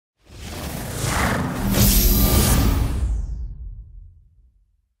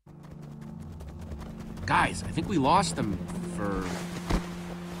Guys, I think we lost them for...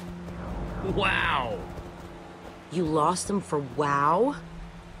 Wow! You lost them for wow?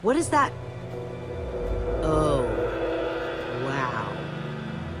 What is that? Oh, wow.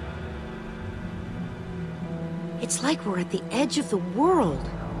 It's like we're at the edge of the world.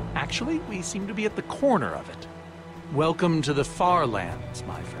 Actually, we seem to be at the corner of it. Welcome to the Farlands,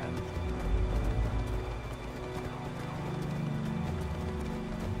 my friend.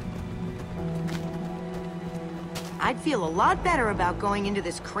 I'd feel a lot better about going into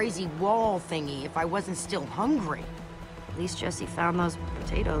this crazy wall thingy if I wasn't still hungry. At least Jesse found those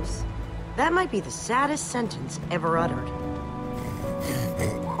potatoes. That might be the saddest sentence ever uttered.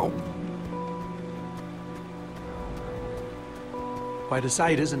 Quite a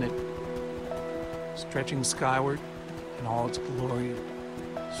sight, isn't it? Stretching skyward in all its glory.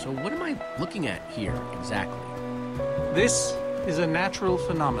 So what am I looking at here, exactly? This is a natural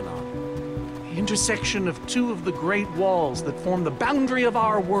phenomenon. The intersection of two of the great walls that form the boundary of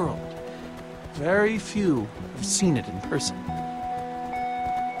our world. Very few have seen it in person.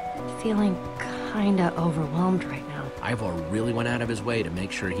 Feeling kinda overwhelmed right now. Ivor really went out of his way to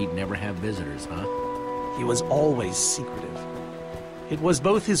make sure he'd never have visitors, huh? He was always secretive. It was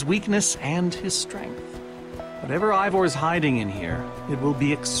both his weakness and his strength. Whatever Ivor's hiding in here, it will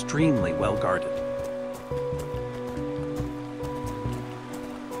be extremely well guarded.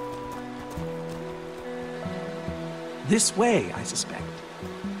 This way, I suspect.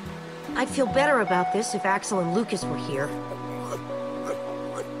 I'd feel better about this if Axel and Lucas were here.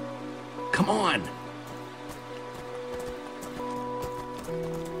 Come on!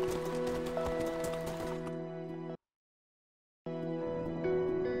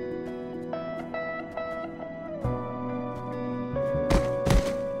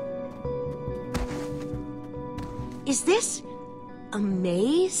 Is this a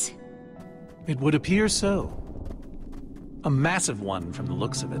maze? It would appear so. A massive one from the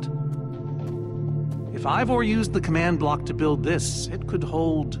looks of it. If Ivor used the command block to build this, it could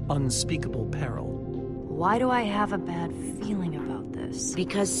hold unspeakable peril. Why do I have a bad feeling about this?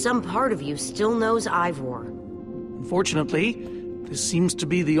 Because some part of you still knows Ivor. Unfortunately, this seems to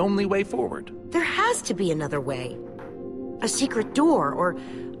be the only way forward. There has to be another way. A secret door, or,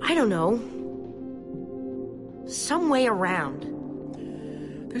 I don't know, some way around.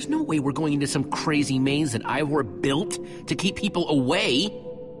 There's no way we're going into some crazy maze that Ivor built to keep people away.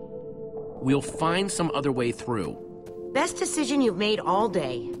 We'll find some other way through. Best decision you've made all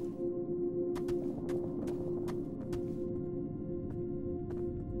day.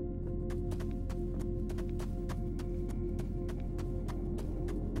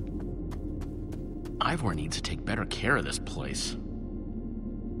 Ivor needs to take better care of this place.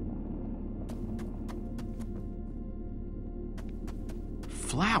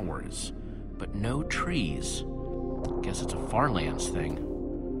 Flowers, but no trees. Guess it's a Farlands thing.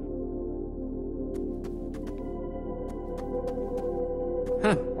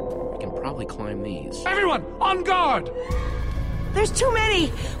 Huh. We can probably climb these. Everyone, on guard! There's too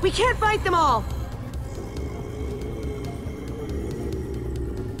many! We can't fight them all!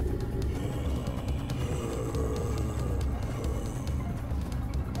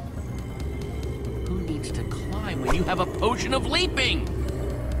 Who needs to climb when you have a potion of leaping?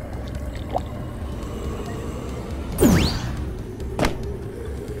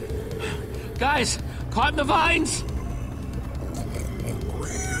 Guys, caught in the vines!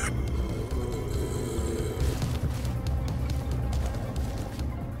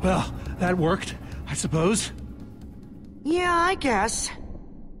 Well, that worked, I suppose. Yeah, I guess.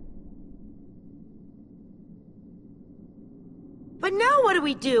 But now what do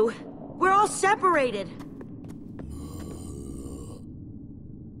we do? We're all separated.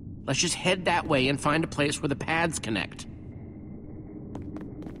 Let's just head that way and find a place where the paths connect.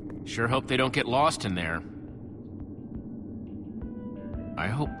 Sure hope they don't get lost in there. I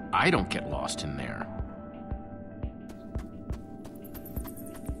hope I don't get lost in there.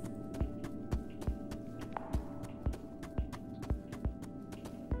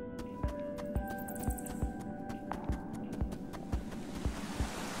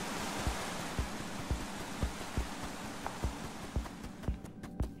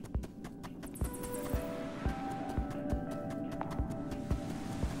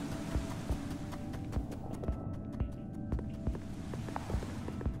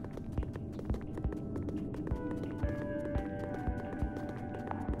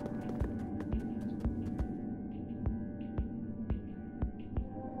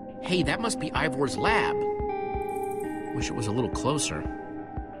 Hey, that must be Ivor's lab. Wish it was a little closer.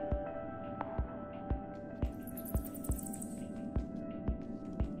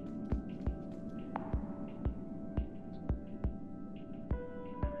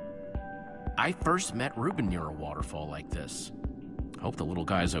 I first met Reuben near a waterfall like this. Hope the little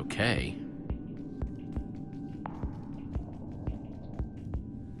guy's okay.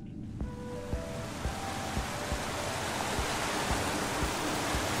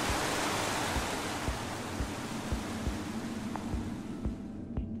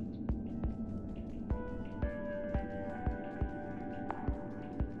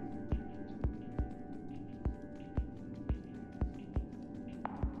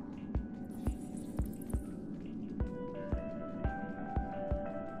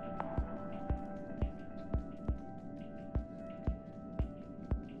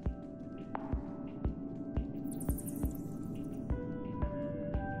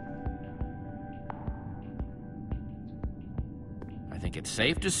 I think it's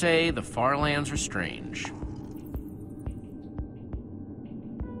safe to say the Farlands are strange.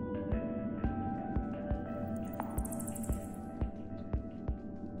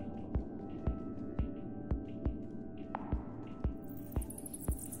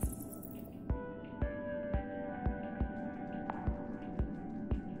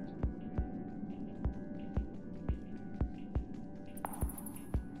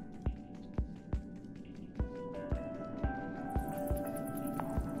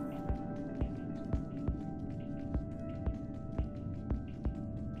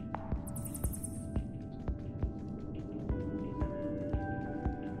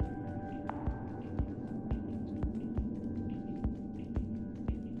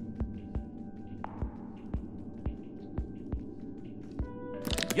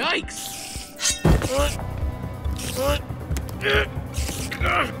 Yikes!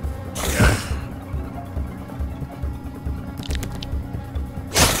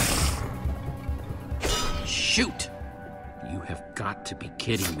 Shoot! You have got to be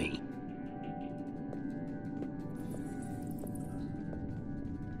kidding me.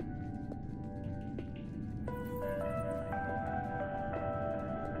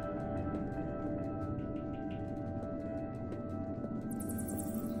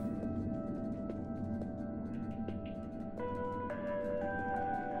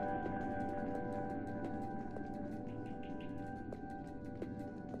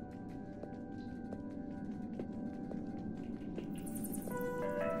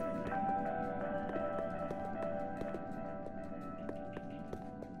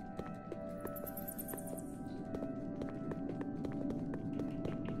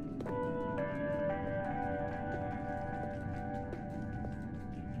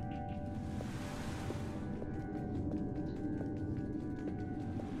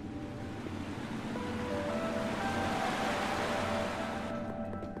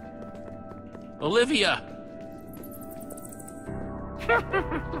 Olivia!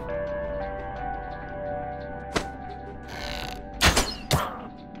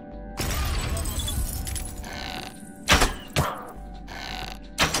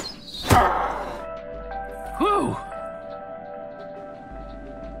 Whew!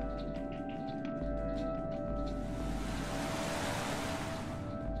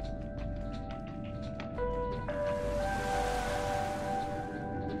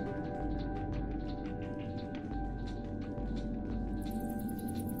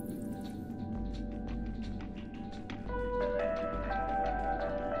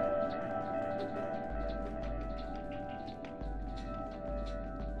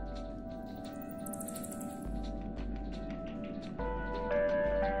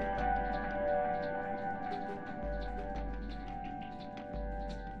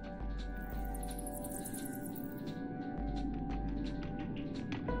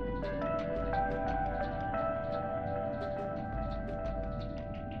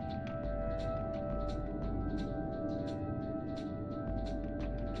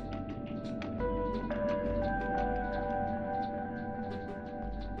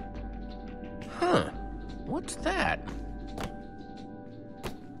 Huh. What's that?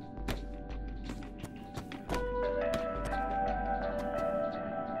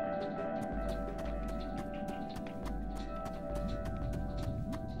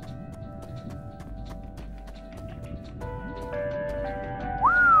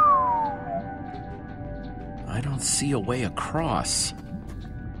 I don't see a way across.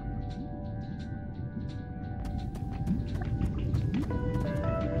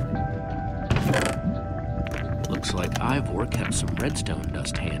 Looks like Ivor kept some redstone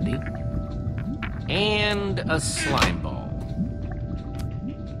dust handy. And a slime ball.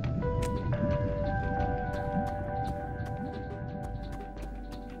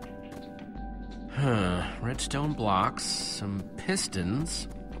 Huh, redstone blocks, some pistons.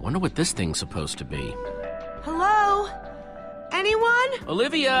 I wonder what this thing's supposed to be. Hello? Anyone?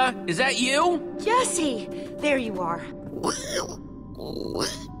 Olivia, is that you? Jesse! There you are.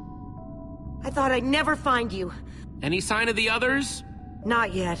 I thought I'd never find you. Any sign of the others?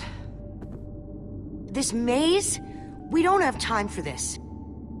 Not yet. This maze? We don't have time for this.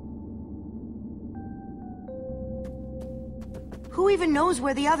 Who even knows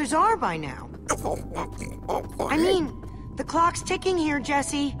where the others are by now? I mean, the clock's ticking here,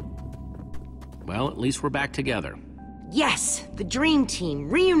 Jesse. Well, at least we're back together. Yes, the Dream Team,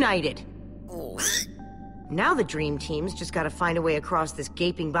 reunited. Now the Dream Team's just gotta find a way across this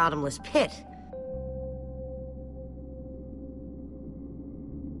gaping bottomless pit.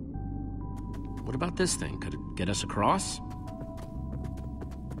 What about this thing? Could it get us across?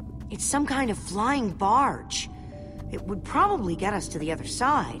 It's some kind of flying barge. It would probably get us to the other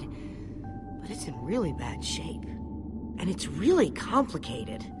side. But it's in really bad shape. And it's really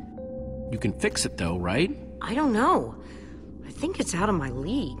complicated. You can fix it though, right? I don't know. I think it's out of my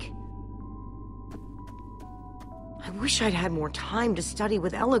league. I wish I'd had more time to study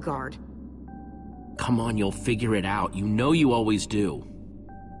with Eligard. Come on, you'll figure it out. You know you always do.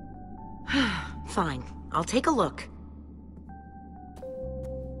 Fine, I'll take a look.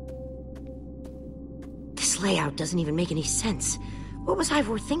 This layout doesn't even make any sense. What was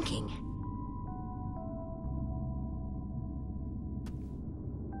Ivor thinking?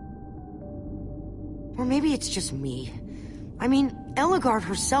 Or maybe it's just me. I mean, Eligard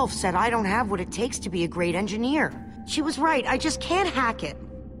herself said I don't have what it takes to be a great engineer. She was right, I just can't hack it.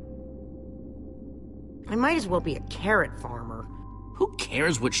 I might as well be a carrot farmer. Who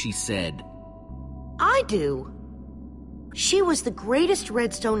cares what she said? I do. She was the greatest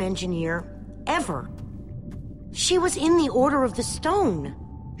redstone engineer ever. She was in the Order of the Stone.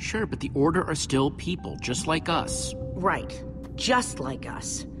 Sure, but the Order are still people, just like us. Right, just like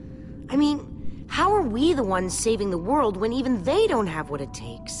us. I mean, how are we the ones saving the world when even they don't have what it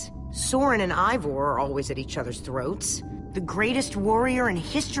takes? Soren and Ivor are always at each other's throats. The greatest warrior in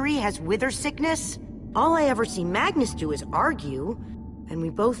history has wither sickness. All I ever see Magnus do is argue, and we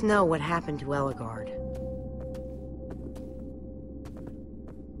both know what happened to Eligard.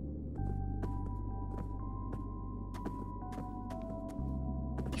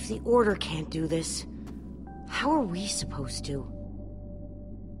 If the Order can't do this, how are we supposed to?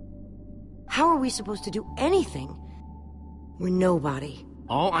 How are we supposed to do anything? We're nobody.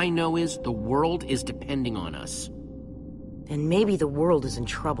 All I know is the world is depending on us. And maybe the world is in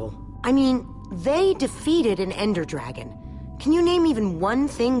trouble. I mean, they defeated an Ender Dragon. Can you name even one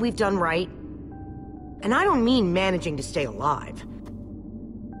thing we've done right? And I don't mean managing to stay alive.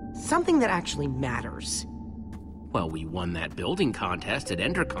 Something that actually matters. Well, we won that building contest at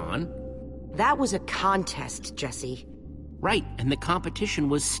EnderCon. That was a contest, Jesse. Right, and the competition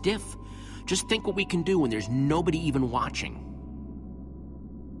was stiff. Just think what we can do when there's nobody even watching.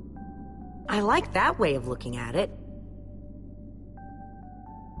 I like that way of looking at it.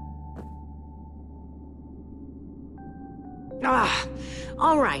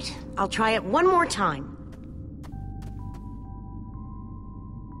 All right. I'll try it one more time.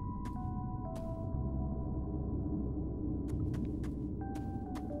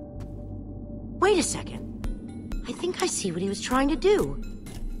 Wait a second. I think I see what he was trying to do.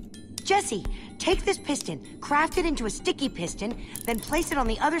 Jesse, take this piston, craft it into a sticky piston, then place it on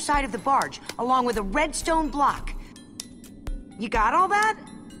the other side of the barge, along with a redstone block. You got all that?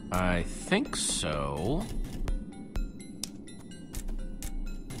 I think so.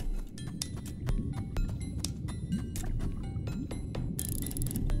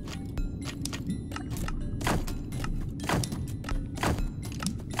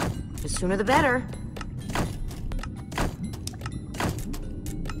 The sooner the better.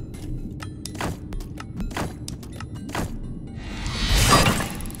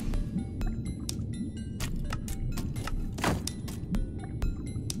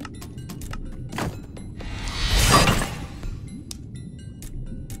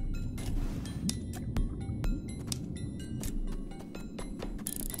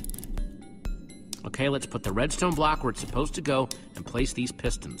 Okay, let's put the redstone block where it's supposed to go and place these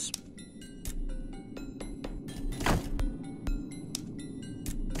pistons.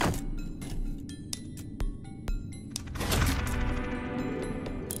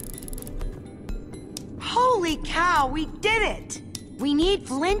 Holy cow, we did it! We need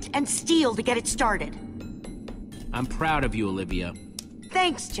flint and steel to get it started. I'm proud of you, Olivia.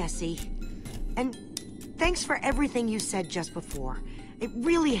 Thanks, Jesse. And thanks for everything you said just before. It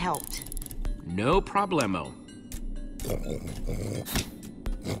really helped. No problemo.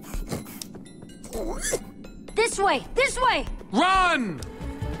 This way! This way! Run!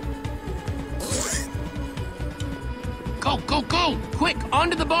 Go! Go, go, go! Quick,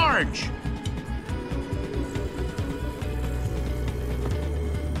 onto the barge!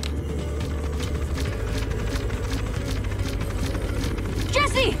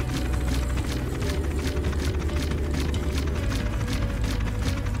 Jesse!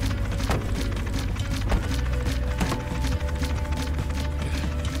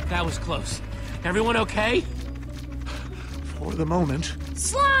 That was close. Everyone okay? For the moment.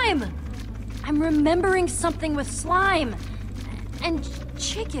 Slime! I'm remembering something with slime. And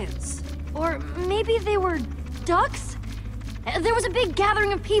chickens. Or maybe they were ducks? There was a big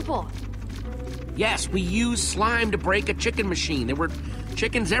gathering of people. Yes, we used slime to break a chicken machine. There were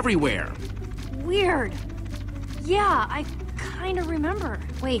chickens everywhere. Weird. Yeah, I kind of remember.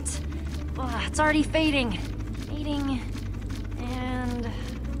 Wait. Ugh, it's already fading. Fading. And...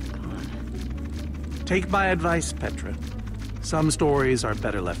 gone. Take my advice, Petra. Some stories are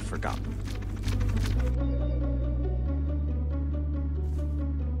better left forgotten.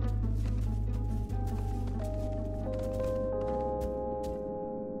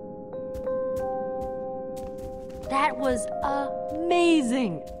 That was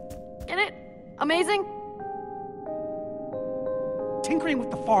amazing. Get it? Amazing? Tinkering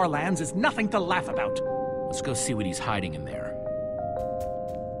with the Farlands is nothing to laugh about. Let's go see what he's hiding in there.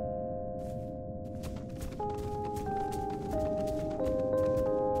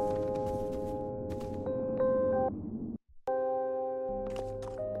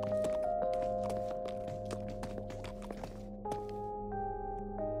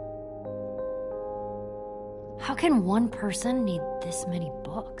 How can one person need this many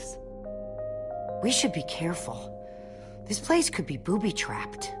books? We should be careful. This place could be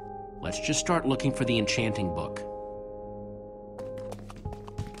booby-trapped. Let's just start looking for the enchanting book.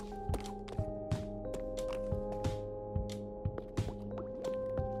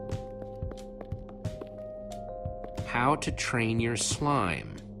 How to train your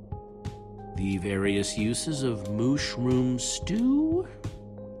slime. The various uses of mushroom stew?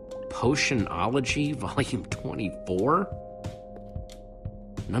 Potionology, Volume 24?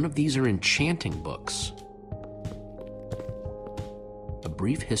 None of these are enchanting books. A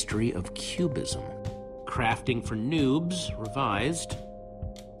Brief History of Cubism. Crafting for Noobs, revised.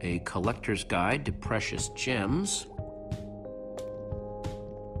 A Collector's Guide to Precious Gems.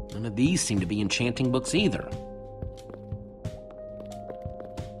 None of these seem to be enchanting books either.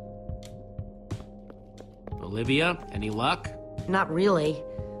 Olivia, any luck? Not really.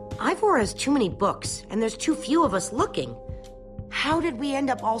 Ivor has too many books, and there's too few of us looking. How did we end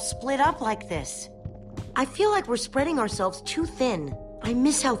up all split up like this? I feel like we're spreading ourselves too thin. I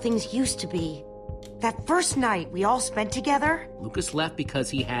miss how things used to be. That first night we all spent together. Lucas left because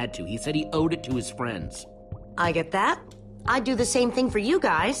he had to. He said he owed it to his friends. I get that. I'd do the same thing for you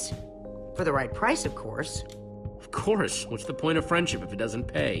guys. For the right price, of course. Of course. What's the point of friendship if it doesn't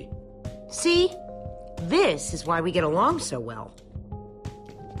pay? See? This is why we get along so well.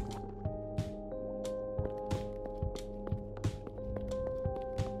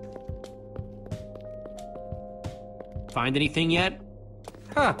 Find anything yet?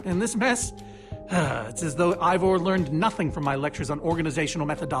 In this mess? It's as though Ivor learned nothing from my lectures on organizational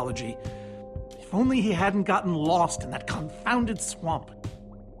methodology. If only he hadn't gotten lost in that confounded swamp.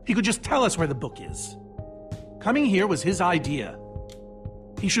 He could just tell us where the book is. Coming here was his idea.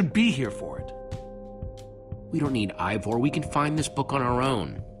 He should be here for it. We don't need Ivor. We can find this book on our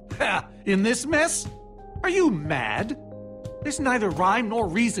own. In this mess? Are you mad? There's neither rhyme nor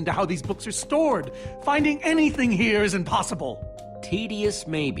reason to how these books are stored. Finding anything here is impossible. Tedious,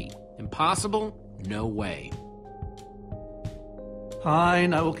 maybe. Impossible? No way.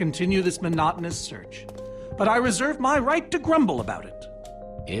 Fine, I will continue this monotonous search. But I reserve my right to grumble about it.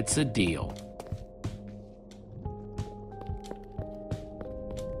 It's a deal.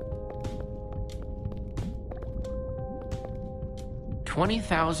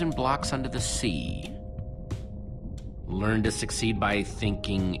 "20,000 blocks under the sea. Learn to succeed by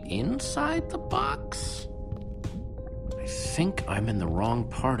thinking inside the box?" I think I'm in the wrong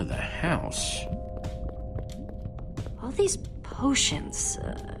part of the house. All these potions,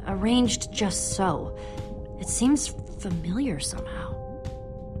 arranged just so. It seems familiar somehow.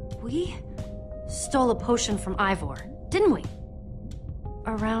 We stole a potion from Ivor, didn't we?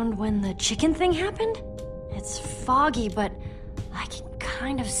 Around when the chicken thing happened? It's foggy, but I can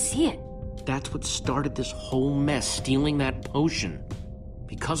kind of see it. That's what started this whole mess, stealing that potion.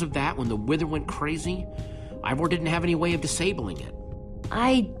 Because of that, when the Wither went crazy, Ivor didn't have any way of disabling it.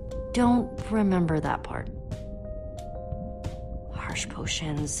 I don't remember that part. Harsh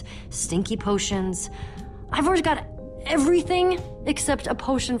potions, stinky potions. Ivor's got everything except a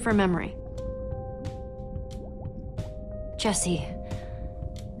potion for memory. Jesse,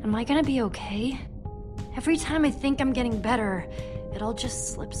 am I gonna be okay? Every time I think I'm getting better, it all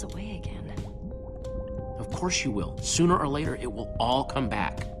just slips away again. Of course you will. Sooner or later, it will all come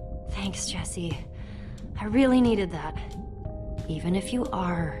back. Thanks, Jesse. I really needed that. Even if you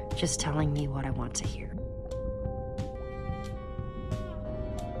are just telling me what I want to hear.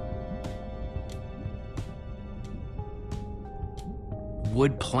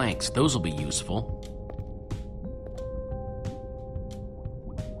 Wood planks, those will be useful.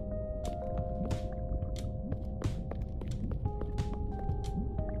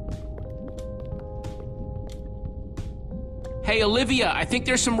 Hey, Olivia, I think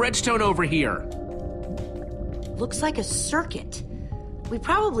there's some redstone over here. Looks like a circuit. We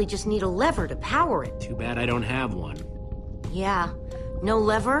probably just need a lever to power it. Too bad I don't have one. Yeah, no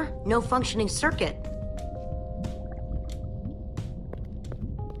lever, no functioning circuit.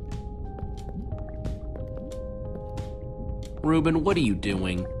 Reuben, what are you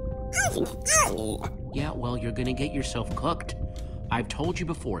doing? Yeah, well, you're gonna get yourself cooked. I've told you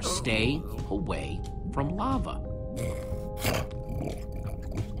before, stay away from lava.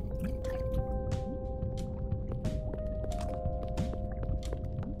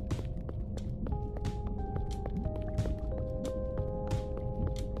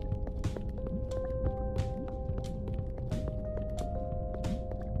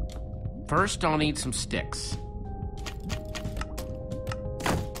 First, I'll need some sticks.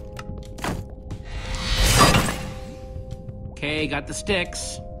 Okay, got the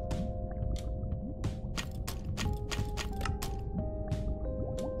sticks.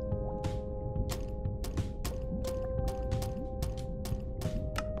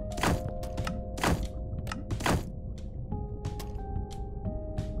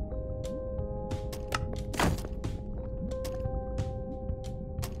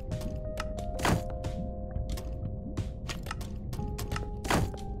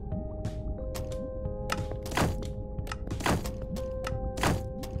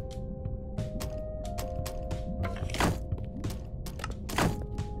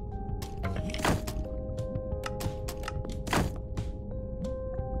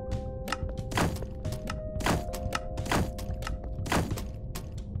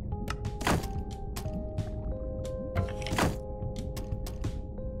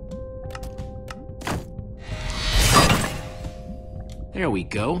 There we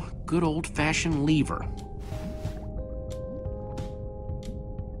go. Good old-fashioned lever.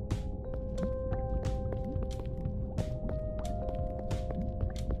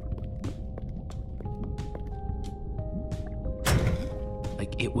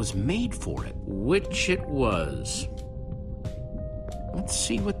 Like it was made for it, which it was. Let's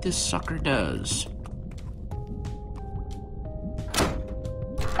see what this sucker does.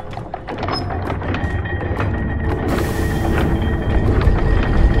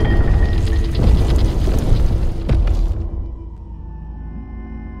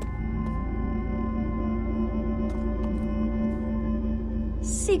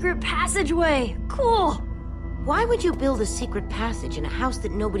 Secret passageway! Cool! Why would you build a secret passage in a house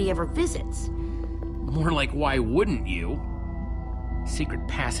that nobody ever visits? More like, why wouldn't you? Secret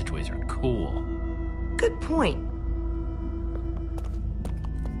passageways are cool. Good point.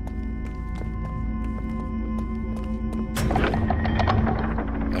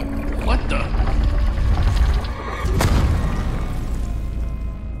 What the?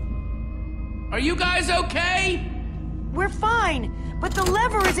 Are you guys okay? We're fine, but the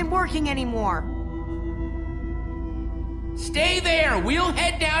lever isn't working anymore. Stay there! We'll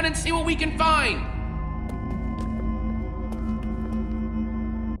head down and see what we can find!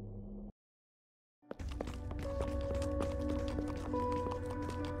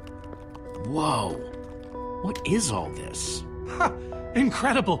 Whoa. What is all this? Ha!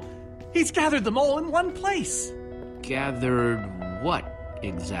 Incredible! He's gathered them all in one place. Gathered what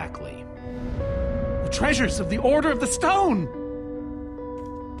exactly? The treasures of the Order of the Stone.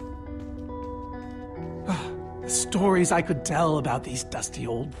 The stories I could tell about these dusty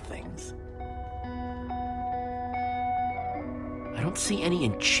old things. I don't see any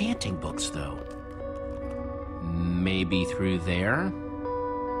enchanting books, though. Maybe through there?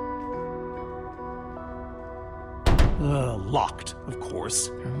 Locked, of course.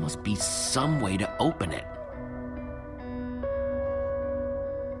 There must be some way to open it.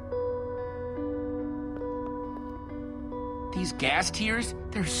 These gas tiers,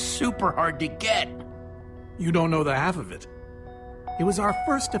 they're super hard to get. You don't know the half of it. It was our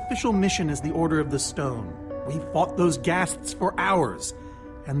first official mission as the Order of the Stone. We fought those ghasts for hours,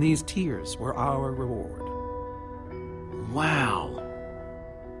 and these tears were our reward. Wow.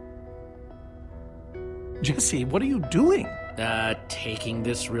 Jesse, what are you doing? Taking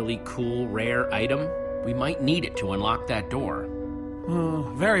this really cool, rare item. We might need it to unlock that door.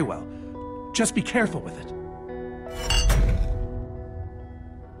 Very well. Just be careful with it.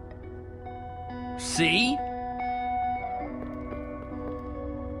 See?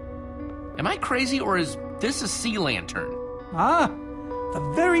 Am I crazy, or is this a sea lantern? Ah,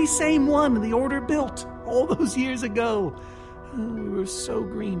 the very same one the Order built all those years ago. We were so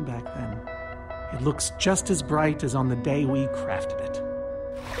green back then. It looks just as bright as on the day we crafted it.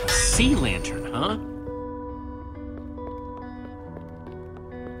 A sea lantern, huh?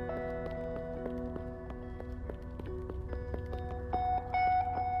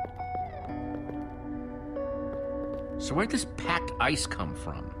 So where'd this packed ice come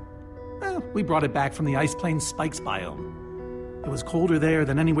from? We brought it back from the Ice Plains Spikes biome. It was colder there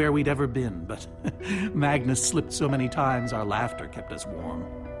than anywhere we'd ever been, but Magnus slipped so many times our laughter kept us warm.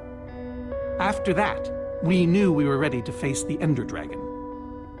 After that, we knew we were ready to face the Ender Dragon.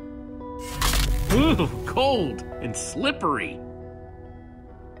 Ooh, cold and slippery.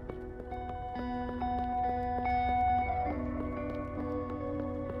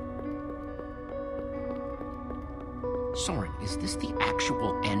 Soren, is this the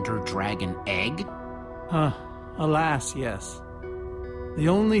actual Ender Dragon egg? Alas, yes. The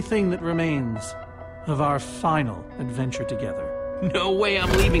only thing that remains of our final adventure together. No way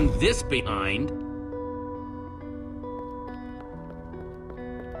I'm leaving this behind.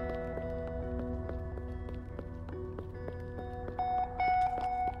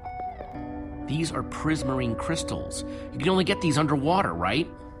 These are prismarine crystals. You can only get these underwater, right?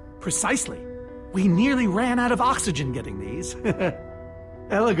 Precisely. We nearly ran out of oxygen getting these.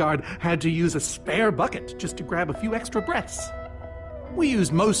 Eligard had to use a spare bucket just to grab a few extra breaths. We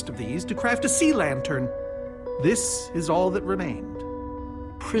used most of these to craft a sea lantern. This is all that remained.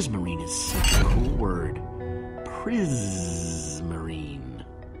 Prismarine is such a cool word. Prismarine.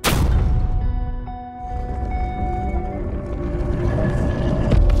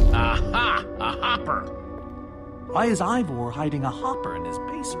 Aha! A hopper! Why is Ivor hiding a hopper in his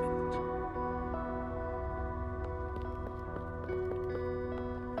basement?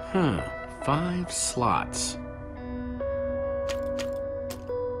 5 slots.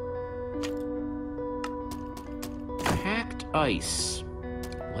 Packed ice.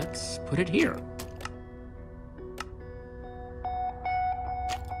 Let's put it here.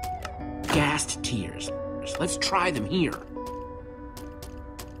 Gassed tears. Let's try them here.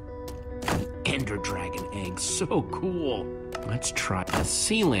 The Ender Dragon egg, so cool. Let's try a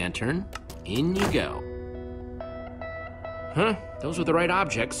sea lantern. In you go. Huh, those were the right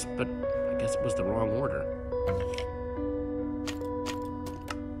objects, but I guess it was the wrong order.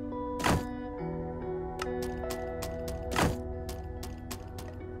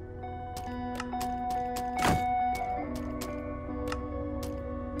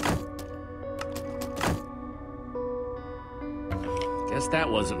 Guess that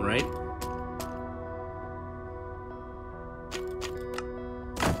wasn't right.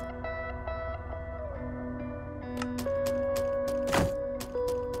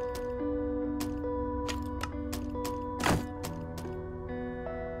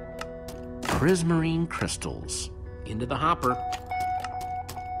 Prismarine crystals. Into the hopper.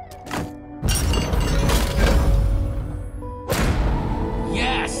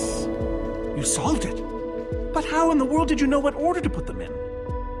 Yes! You solved it. But how in the world did you know what order to put them in?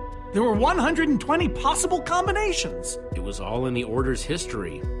 There were 120 possible combinations. It was all in the Order's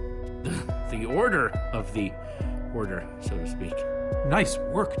history. The order of the Order, so to speak. Nice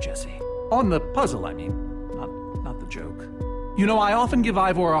work, Jesse. On the puzzle, I mean. Not the joke. You know, I often give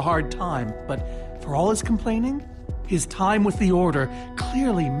Ivor a hard time, but for all his complaining, his time with the Order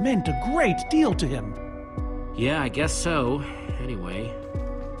clearly meant a great deal to him. Yeah, I guess so. Anyway,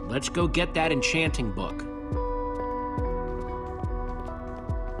 let's go get that enchanting book.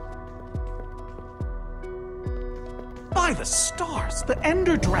 By the stars, the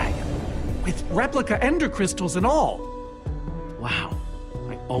Ender Dragon, with replica Ender crystals and all. Wow,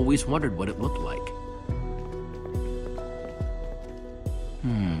 I always wondered what it looked like.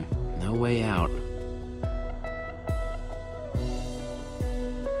 No way out.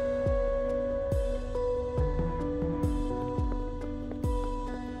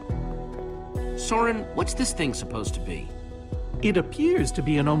 Soren, what's this thing supposed to be? It appears to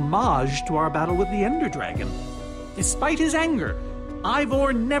be an homage to our battle with the Ender Dragon. Despite his anger,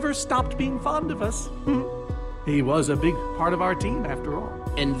 Ivor never stopped being fond of us. He was a big part of our team, after all.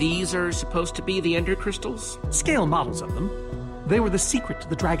 And these are supposed to be the Ender crystals? Scale models of them. They were the secret to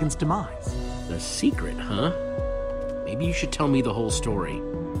the dragon's demise. The secret, huh? Maybe you should tell me the whole story.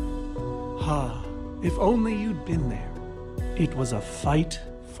 If only you'd been there. It was a fight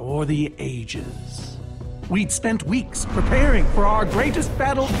for the ages. We'd spent weeks preparing for our greatest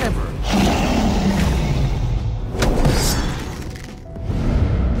battle ever.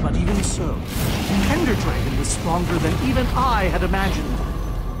 But even so, the Ender Dragon was stronger than even I had imagined.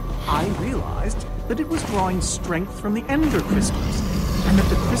 I realized that it was drawing strength from the Ender Crystals, and that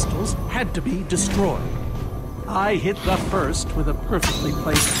the crystals had to be destroyed. I hit the first with a perfectly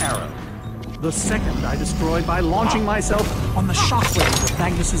placed arrow. The second I destroyed by launching myself on the shockwave of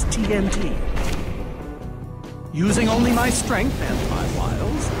Magnus's TNT. Using only my strength and my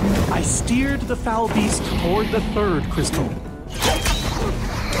wiles, I steered the foul beast toward the third crystal.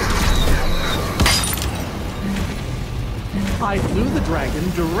 I flew the dragon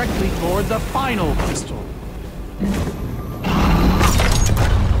directly toward the final crystal.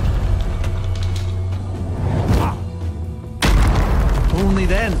 Only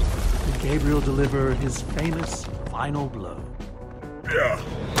then did Gabriel deliver his famous final blow. Yeah.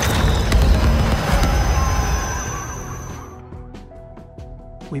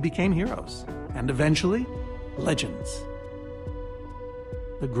 We became heroes, and eventually, legends.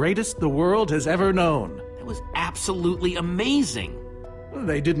 The greatest the world has ever known. That was absolutely amazing.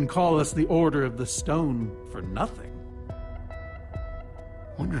 They didn't call us the Order of the Stone for nothing.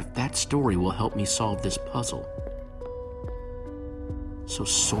 Wonder if that story will help me solve this puzzle. So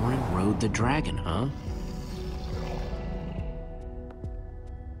Soren rode the dragon, huh?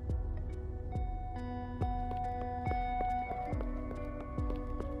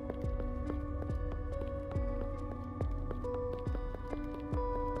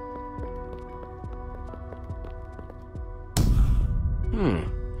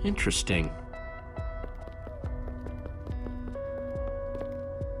 Interesting.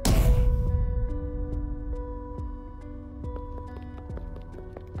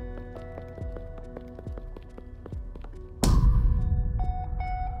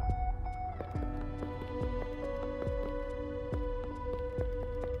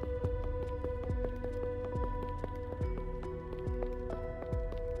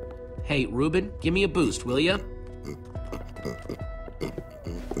 Hey, Ruben, give me a boost, will ya?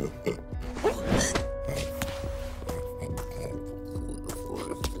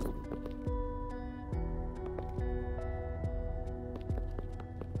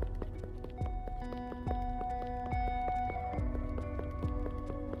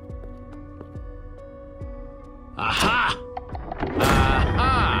 Aha!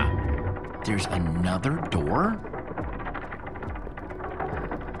 Aha! There's another door?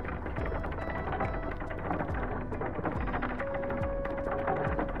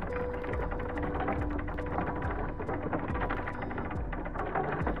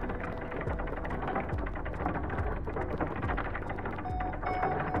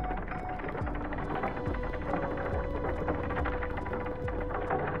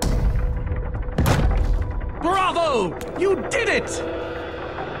 Bravo! You did it!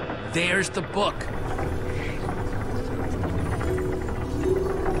 There's the book.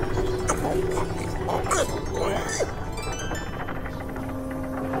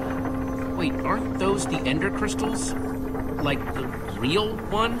 Wait, aren't those the Ender Crystals? Like the real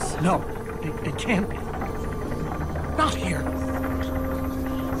ones? No, it can't be. Not here.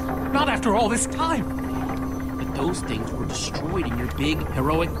 Not after all this time. But those things were destroyed in your big,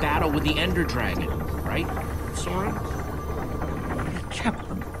 heroic battle with the Ender Dragon, right, Soren? He kept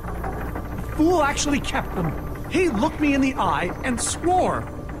them. The fool actually kept them. He looked me in the eye and swore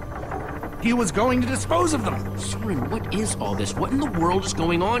he was going to dispose of them. Soren, what is all this? What in the world is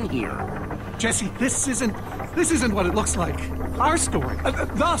going on here? Jesse, this isn't what it looks like. Our story,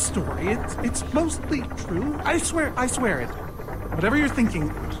 the story, it's mostly true. I swear it. Whatever you're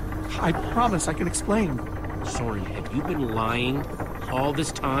thinking, I promise I can explain. Soren, have you been lying all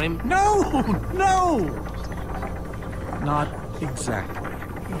this time? No! Not exactly.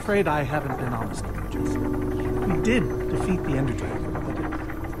 I'm afraid I haven't been honest with you, Jesse. We did defeat the Ender Dragon, but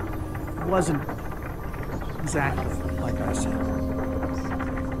it wasn't exactly like I said.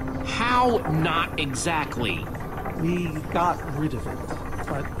 How not exactly? We got rid of it,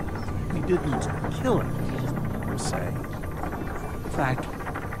 but we didn't kill it, per se. In fact,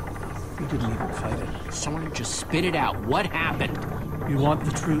 we didn't even fight it. Soren, just spit it out. What happened? You want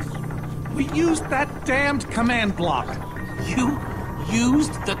the truth? We used that damned command block. You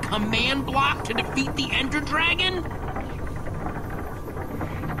used the command block to defeat the Ender Dragon?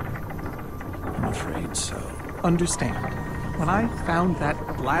 I'm afraid so. Understand, when I found that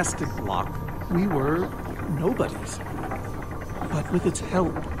blasted block, we were nobodies. But with its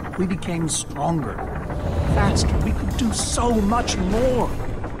help, we became stronger, faster. We could do so much more.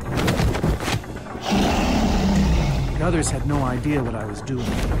 The others had no idea what I was doing.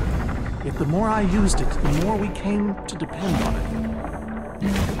 Yet the more I used it, the more we came to depend on it.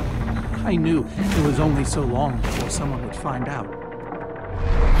 I knew it was only so long before someone would find out.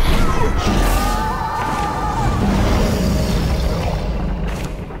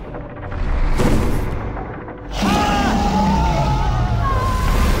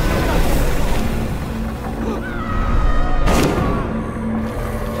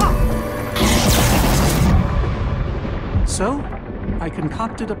 So, I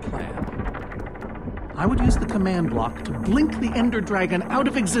concocted a plan. I would use the command block to blink the Ender Dragon out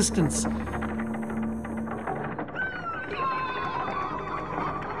of existence.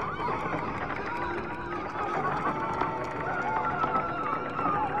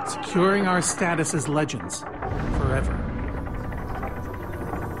 Securing our status as legends forever.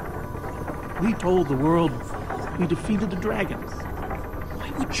 We told the world we defeated the dragon.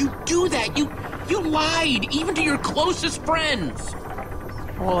 Why would you do that? You lied, even to your closest friends.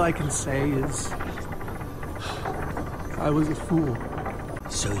 All I can say is, I was a fool.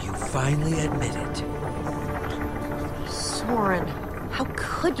 So you finally admit it. Soren, how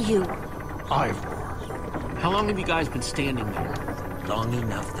could you? Ivor. How long have you guys been standing there? Long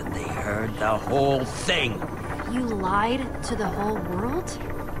enough that they heard the whole thing. You lied to the whole world?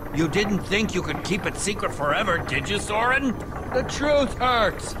 You didn't think you could keep it secret forever, did you, Soren? The truth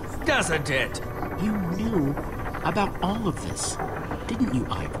hurts, doesn't it? You knew about all of this, didn't you,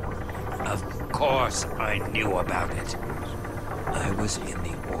 Ivor? Of course I knew about it. I was in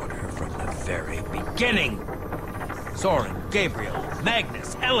the Order from the very beginning. Soren, Gabriel,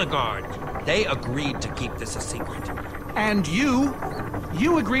 Magnus, Ellegaard, they agreed to keep this a secret. And you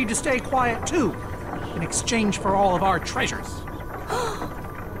agreed to stay quiet too, in exchange for all of our treasures.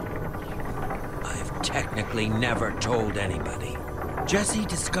 I've technically never told anybody. Jesse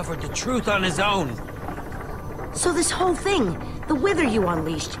discovered the truth on his own. So this whole thing, the Wither you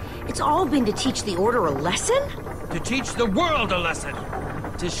unleashed, it's all been to teach the Order a lesson? To teach the world a lesson.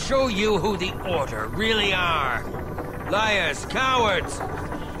 To show you who the Order really are. Liars, cowards.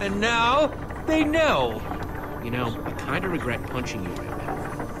 And now, they know. You know, I kind of regret punching you right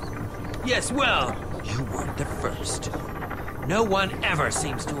now. Yes, well, you weren't the first. No one ever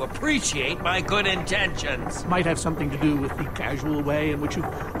seems to appreciate my good intentions. Might have something to do with the casual way in which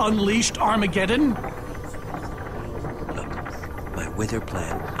you've unleashed Armageddon. Look, my Wither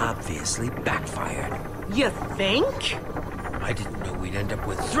plan obviously backfired. You think? I didn't know we'd end up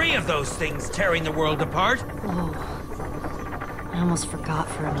with 3 of those things tearing the world apart. Whoa. I almost forgot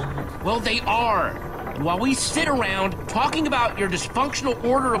for a moment. Well, they are. And while we sit around talking about your dysfunctional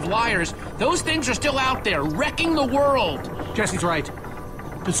order of liars, those things are still out there, wrecking the world. Jesse's right.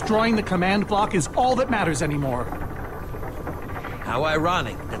 Destroying the command block is all that matters anymore. How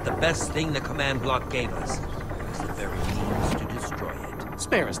ironic that the best thing the command block gave us was the very means to destroy it.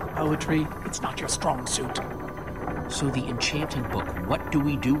 Spare us the poetry. It's not your strong suit. So the enchanting book, what do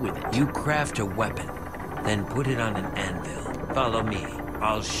we do with it? You craft a weapon, then put it on an anvil. Follow me.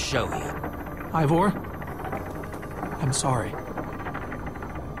 I'll show you. Ivor, I'm sorry.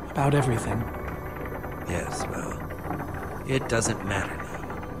 About everything. Yes, well, it doesn't matter now.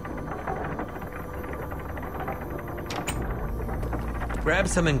 Grab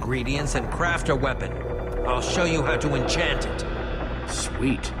some ingredients and craft a weapon. I'll show you how to enchant it.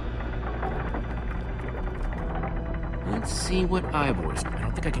 Sweet. Let's see what Ivor's. I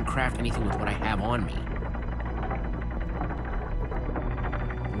don't think I can craft anything with what I have on me.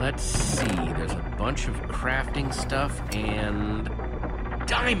 Let's see, there's a bunch of crafting stuff and...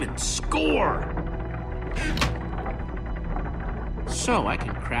 Diamond score! So, I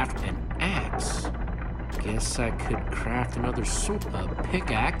can craft an axe. Guess I could craft another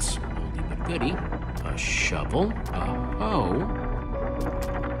pickaxe, oldie but goodie. A shovel, a hoe...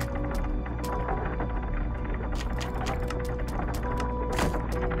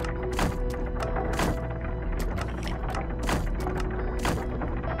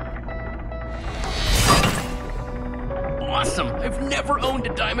 Awesome! I've never owned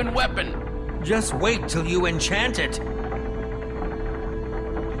a diamond weapon! Just wait till you enchant it.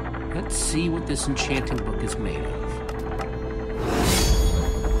 Let's see what this enchanting book is made of.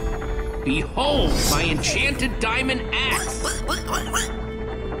 Behold, my enchanted diamond axe!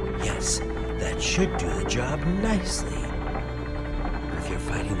 Yes, that should do the job nicely. If you're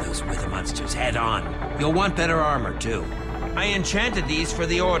fighting those Wither monsters head on, you'll want better armor, too. I enchanted these for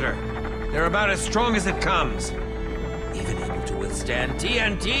the Order. They're about as strong as it comes. Even able to withstand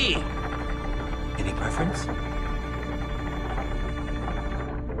TNT. Any preference?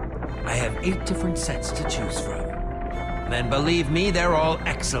 I have 8 different sets to choose from. And believe me, they're all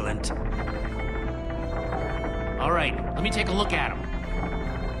excellent. All right, let me take a look at him.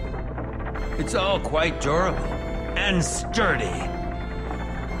 It's all quite durable and sturdy.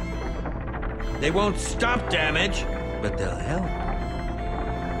 They won't stop damage, but they'll help.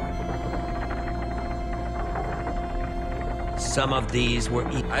 Some of these were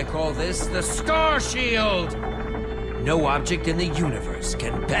I call this the Star Shield! No object in the universe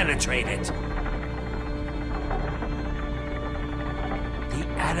can penetrate it. The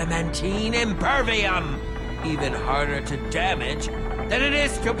adamantine impervium! Even harder to damage than it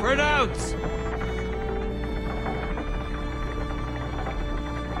is to pronounce!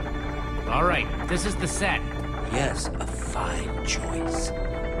 All right, this is the set. Yes, a fine choice.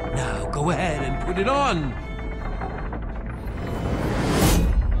 Now go ahead and put it on!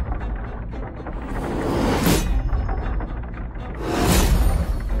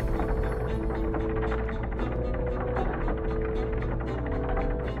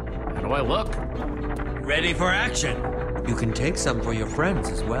 How do I look? Ready for action. You can take some for your friends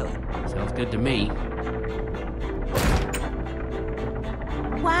as well. Sounds good to me.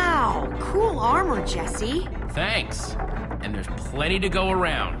 Wow, cool armor, Jesse. Thanks. And there's plenty to go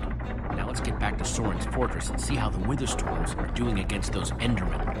around. Now let's get back to Soren's fortress and see how the Witherstorms are doing against those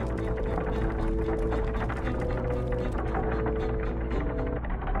Endermen.